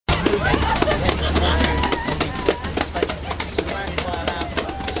surrounded by about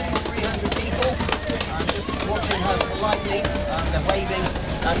 200-300 people, just watching her politely. They're waving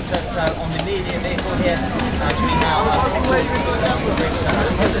at us on the media vehicle here as we now down the bridge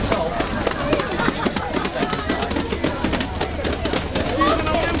over the top.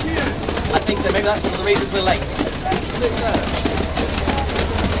 I think so. Maybe that's one of the reasons we're late.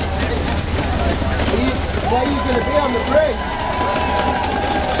 Where are you going to be on the bridge?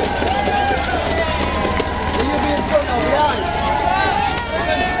 Will you be in front or behind?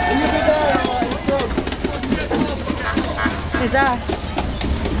 Will you be there or in front? There's Ash.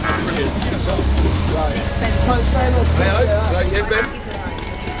 Brilliant. Right. Can't stand up. Hello. Yeah, Ben.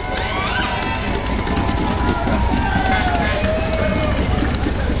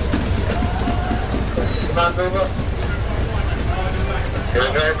 Command over. Here we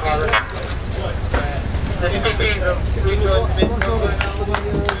go, Colin.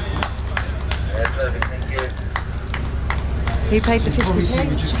 Who paid the Probably see 50p?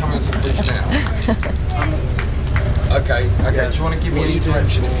 we just come onto the bridge now. Okay. Do you want to give me any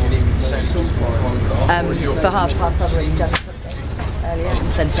direction if you need me to send something? For 1:30 I've already done something earlier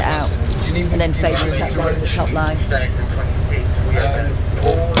and sent it out. And then favourites that way in the top line.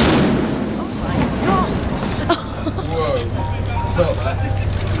 Oh my god! Whoa. Felt that.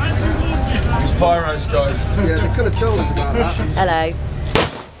 It's pyros, guys. Yeah, they could have told us about that. Hello.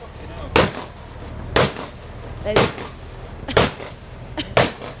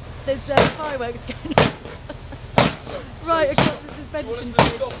 There's fireworks going on. Right across the suspension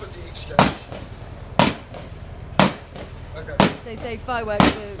bridge. Stop at the exchange. Okay. So fireworks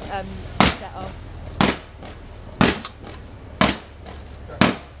were set off.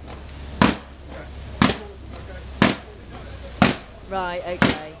 Right,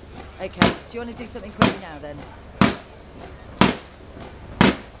 okay. Okay. Do you want to do something quickly now then?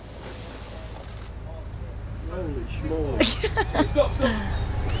 Holy schmoly. Stop.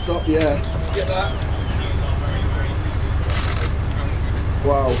 Stop, yeah. Get that.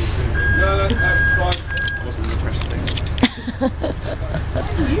 Wow. No, that's fine. I wasn't impressed with this.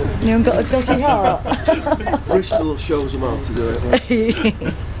 You haven't got a dodgy heart? Bristol shows them how to do it.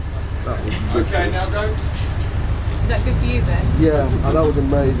 That was Okay, now go. Is that good for you, Ben? Yeah, that was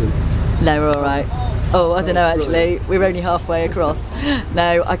amazing. No, we're all right. Oh, I don't know actually. We're only halfway across.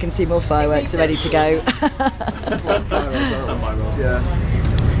 No, I can see more fireworks are ready to go. Yeah.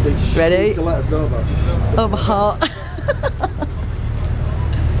 They Ready? need to let us know about it. Oh, my heart.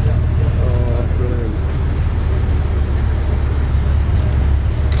 Oh, brilliant.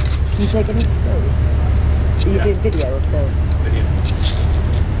 Can you take any stills? Are you doing video or still? Video.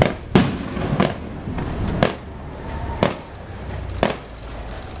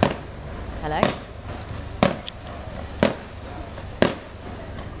 Hello?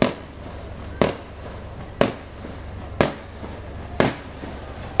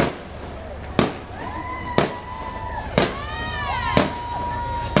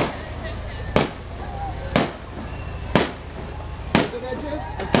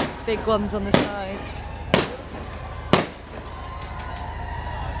 There's big ones on the side.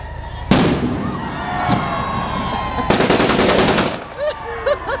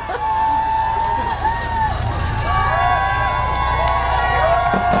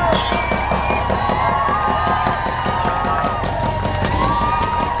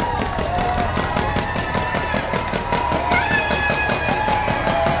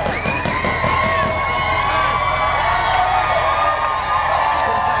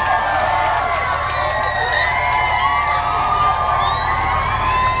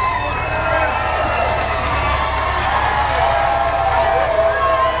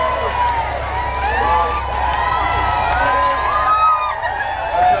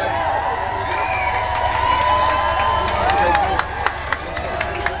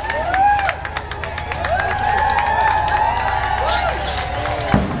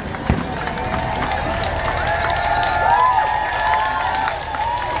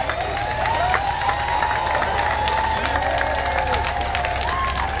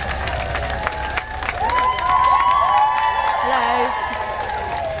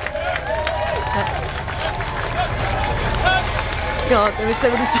 God, there were so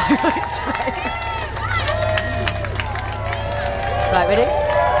many fireworks spraying. Right, ready?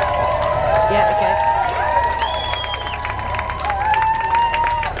 Yeah, okay.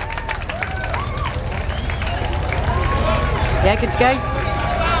 Yeah, good to go?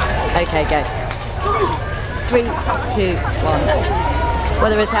 Okay, go. 3, 2, 1. Well,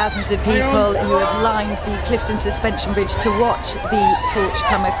 there are thousands of people who have lined the Clifton suspension bridge to watch the torch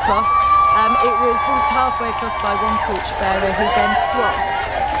come across. It was walked halfway across by one torchbearer who then swapped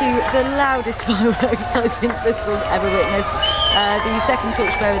to the loudest fireworks I think Bristol's ever witnessed. The second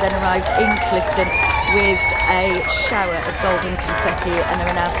torchbearer then arrived in Clifton with a shower of golden confetti, and there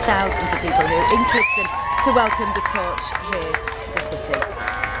are now thousands of people here in Clifton to welcome the torch here to the city.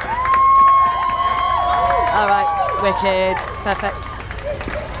 All right, wicked, perfect.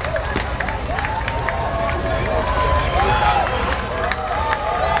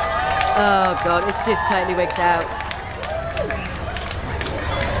 Oh God, it's just totally wigged out.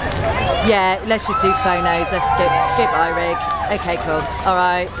 Yeah, let's just do phonos. Let's skip iRig. Okay, cool. All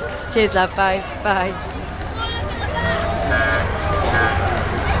right. Cheers, love. Bye. Bye.